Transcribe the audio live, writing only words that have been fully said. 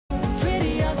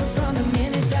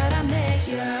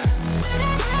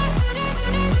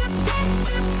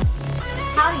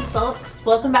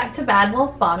Welcome back to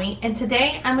BadWolfBobbi, and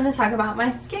today I'm going to talk about my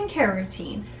skincare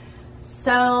routine.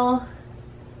 So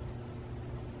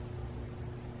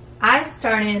I've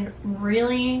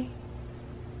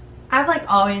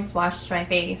always washed my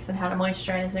face and had a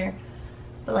moisturizer,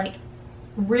 but like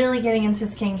really getting into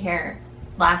skincare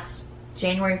last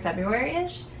January,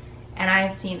 February-ish, and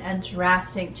I've seen a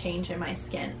drastic change in my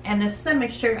skin. And this is a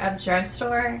mixture of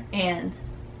drugstore and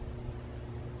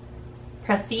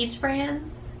prestige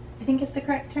brands, I think is the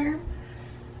correct term.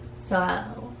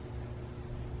 So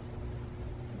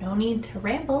no need to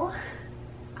ramble.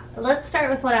 Let's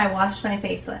start with what I wash my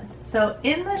face with. So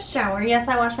in the shower, yes,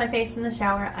 I wash my face in the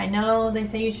shower. I know they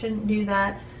say you shouldn't do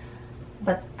that,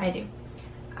 but I do.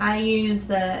 I use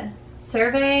the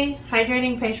Survey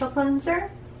Hydrating Facial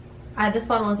Cleanser. This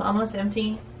bottle is almost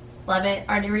empty. Love it.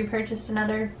 Already repurchased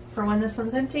another for when this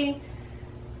one's empty.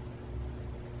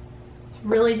 It's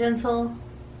really gentle.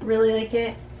 Really like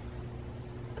it.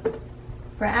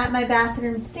 For at my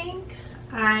bathroom sink,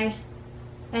 I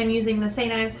am using the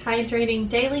St. Ives Hydrating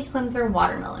Daily Cleanser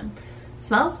Watermelon.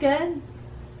 Smells good.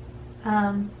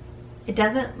 It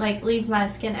doesn't like leave my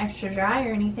skin extra dry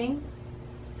or anything.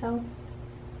 So,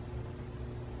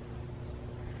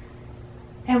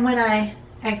 and when I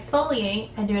exfoliate,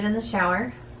 I do it in the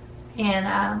shower, and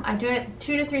I do it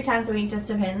 2 to 3 times a week, just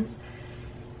depends.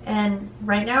 And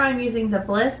right now I'm using the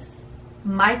Bliss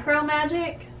Micro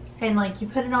Magic, and like you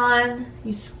put it on,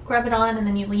 you scrub it on, and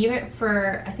then you leave it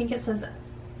for, I think it says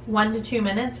 1 to 2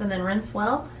 minutes, and then rinse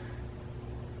well.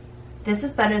 This is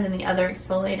better than the other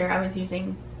exfoliator I was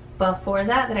using before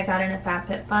that I got in a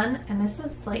FabFitFun, and this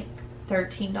is like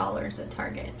 $13 at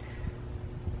Target.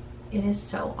 It is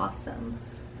so awesome.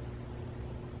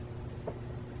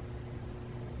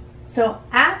 So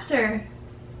after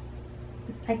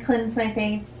I cleanse my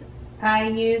face, I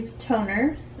use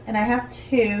toners, and I have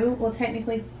 2, well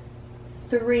technically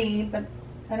 3, but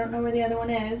I don't know where the other one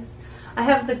is. I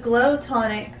have the Glow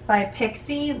Tonic by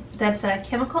Pixi. That's a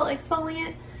chemical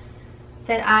exfoliant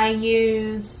that I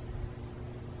use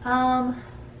 1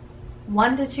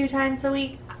 to 2 times a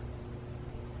week.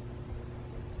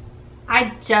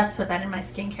 I just put that in my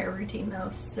skincare routine though,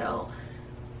 so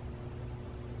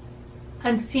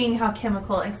I'm seeing how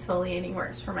chemical exfoliating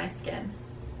works for my skin.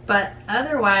 But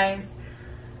otherwise,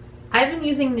 I've been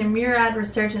using the Murad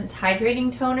Resurgence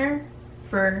Hydrating Toner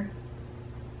for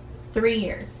 3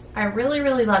 years. I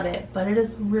really love it, but it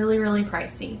is really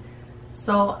pricey.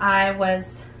 So I was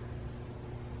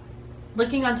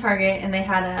looking on Target, and they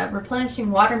had a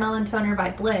replenishing watermelon toner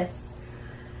by Bliss,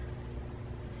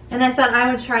 and I thought I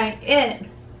would try it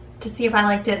to see if I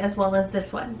liked it as well as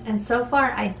this one, and so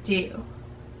far I do.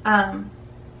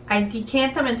 I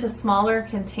decant them into smaller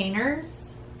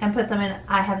containers and put them in.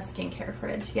 I have a skincare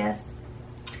fridge. Yes,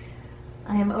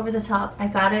 I am over the top. I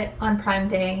got it on Prime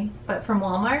Day, but from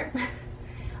Walmart.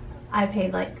 I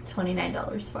paid like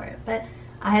 $29 for it, but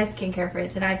I had a skincare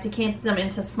fridge, and I've decanted them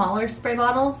into smaller spray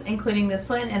bottles, including this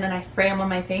one, and then I spray them on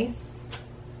my face.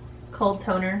 Cold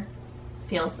toner.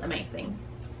 Feels amazing.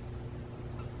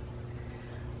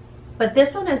 But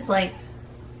this one is like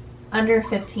under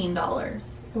 $15.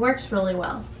 It works really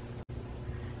well.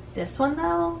 This one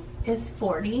though is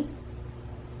 $40.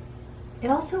 It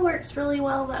also works really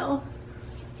well though.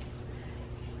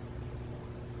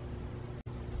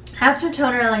 After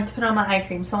toner, I like to put on my eye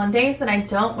cream. So on days that I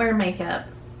don't wear makeup,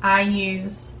 I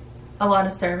use a lot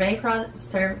of Survey products.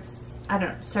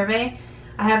 Survey.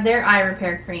 I have their eye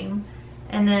repair cream,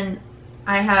 and then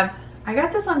I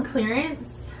got this on clearance.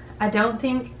 I don't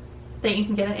think that you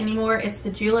can get it anymore. It's the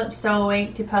Julep So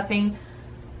Awake Depuffing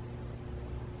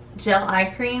Gel Eye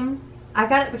Cream. I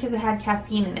got it because it had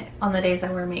caffeine in it on the days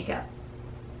I wear makeup.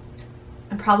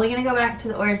 I'm probably gonna go back to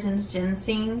the Origins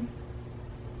Ginseng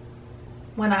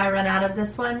when I run out of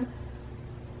this one,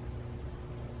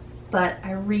 but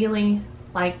I really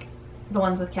like the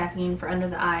ones with caffeine for under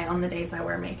the eye on the days I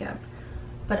wear makeup.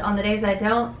 But on the days I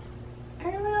don't, I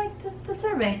really like the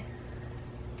Survey.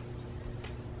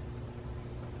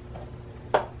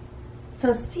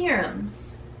 So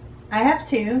serums, I have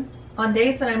 2. On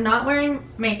days that I'm not wearing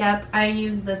makeup, I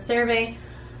use the Survey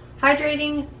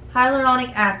Hydrating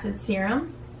Hyaluronic Acid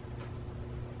Serum.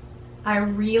 I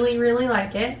really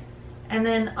like it. And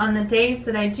then on the days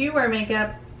that I do wear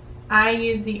makeup, I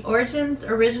use the Origins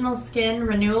Original Skin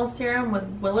Renewal Serum with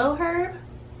Willow Herb.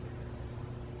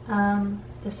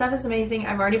 This stuff is amazing.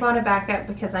 I've already bought a backup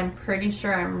because I'm pretty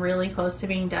sure I'm really close to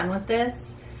being done with this.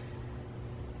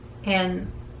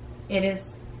 And it is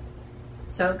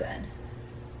so good.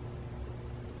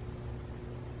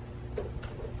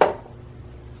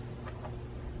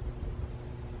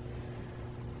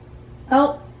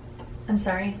 Oh, I'm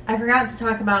sorry, I forgot to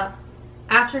talk about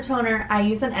after toner. I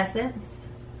use an essence.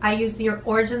 I use the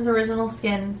Origins Original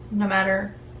Skin no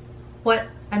matter what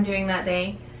I'm doing that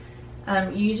day.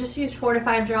 You just use 4 to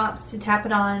 5 drops to tap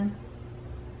it on.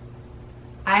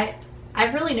 I've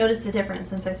really noticed a difference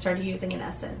since I started using an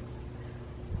essence.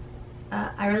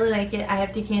 I really like it. I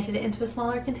have decanted it into a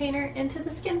smaller container into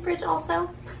the skin fridge also.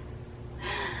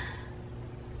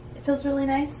 It feels really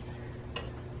nice.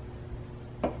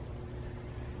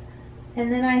 And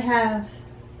then I have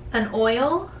an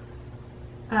oil,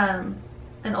 an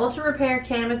Ultra Repair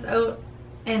Cannabis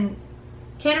and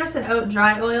Oat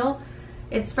Dry Oil.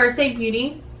 It's First Aid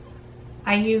Beauty.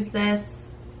 I use this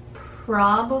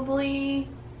probably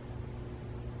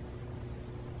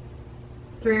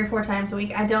 3 or 4 times a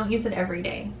week. I don't use it every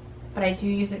day, but I do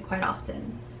use it quite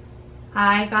often.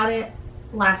 I got it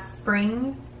last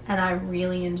spring and I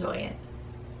really enjoy it.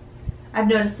 I've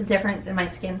noticed a difference in my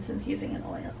skin since using an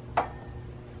oil.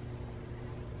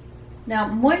 Now,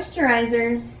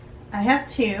 moisturizers, I have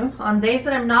 2. On days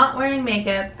that I'm not wearing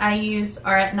makeup,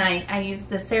 or at night, I use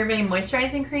the CeraVe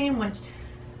Moisturizing Cream, which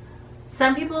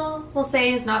some people will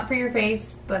say is not for your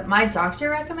face, but my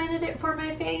doctor recommended it for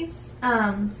my face.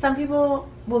 Some people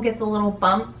will get the little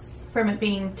bumps from it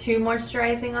being too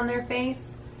moisturizing on their face.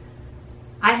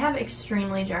 I have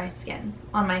extremely dry skin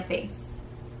on my face.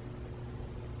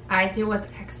 I deal with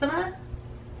eczema.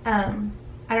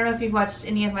 I don't know if you've watched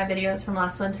any of my videos from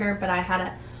last winter, but I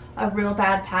had a real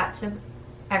bad patch of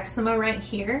eczema right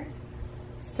here.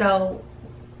 So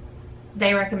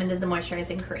they recommended the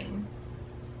moisturizing cream.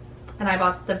 And I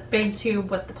bought the big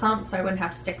tube with the pump so I wouldn't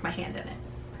have to stick my hand in it.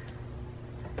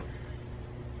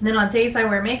 And then on days I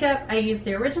wear makeup, I use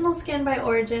the Original Skin by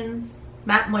Origins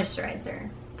Matte Moisturizer.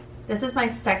 This is my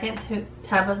second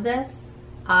tub of this.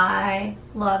 I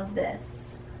love this.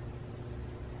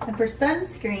 And for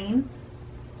sunscreen,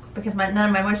 because none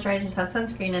of my moisturizers have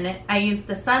sunscreen in it, I use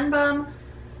the Sunbum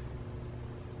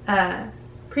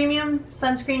Premium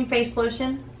Sunscreen Face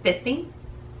Lotion 50.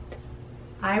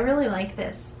 I really like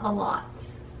this a lot.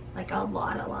 Like a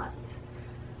lot.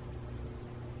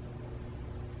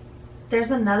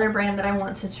 There's another brand that I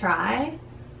want to try,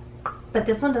 but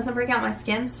this one doesn't break out my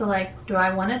skin, so like, do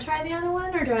I want to try the other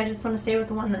one or do I just want to stay with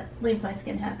the one that leaves my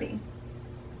skin happy?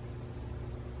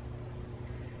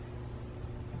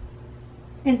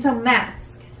 And so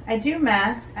mask. I do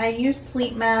mask. I use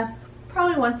sleep mask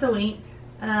probably once a week.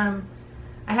 I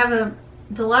have a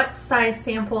deluxe size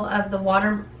sample of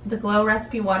the Glow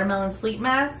Recipe Watermelon Sleep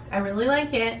Mask. I really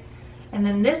like it. And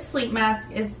then this sleep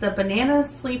mask is the Banana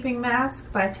Sleeping Mask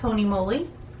by Tony Moly.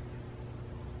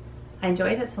 I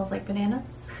enjoy it. It smells like bananas.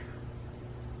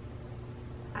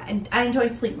 I enjoy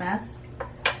sleep masks.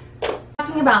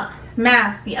 Talking about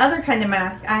masks, the other kind of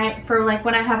mask, for like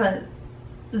when I have a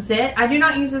zit, I do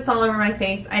not use this all over my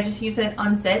face. I just use it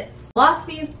on zits.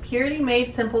 Philosophy's Purity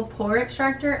Made Simple Pore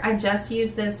Extractor. I just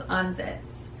use this on zits.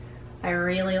 I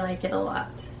really like it a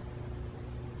lot.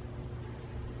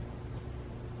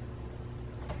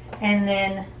 And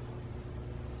then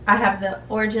I have the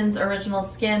Origins Original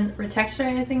Skin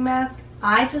Retexturizing Mask.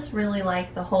 I just really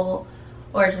like the whole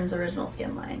Origins Original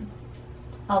Skin line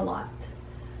a lot.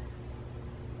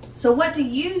 So what do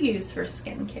you use for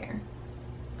skincare?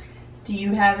 Do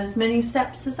you have as many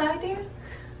steps as I do?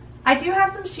 I do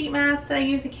have some sheet masks that I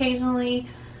use occasionally.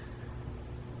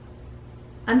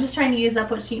 I'm just trying to use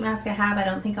up what sheet mask I have. I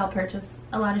don't think I'll purchase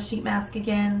a lot of sheet mask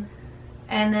again.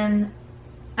 And then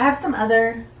I have some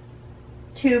other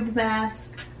tube masks,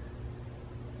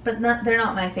 but they're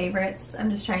not my favorites. I'm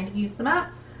just trying to use them up.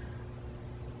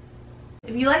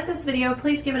 If you like this video,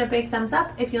 please give it a big thumbs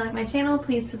up. If you like my channel,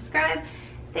 please subscribe.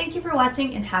 Thank you for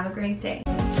watching and have a great day.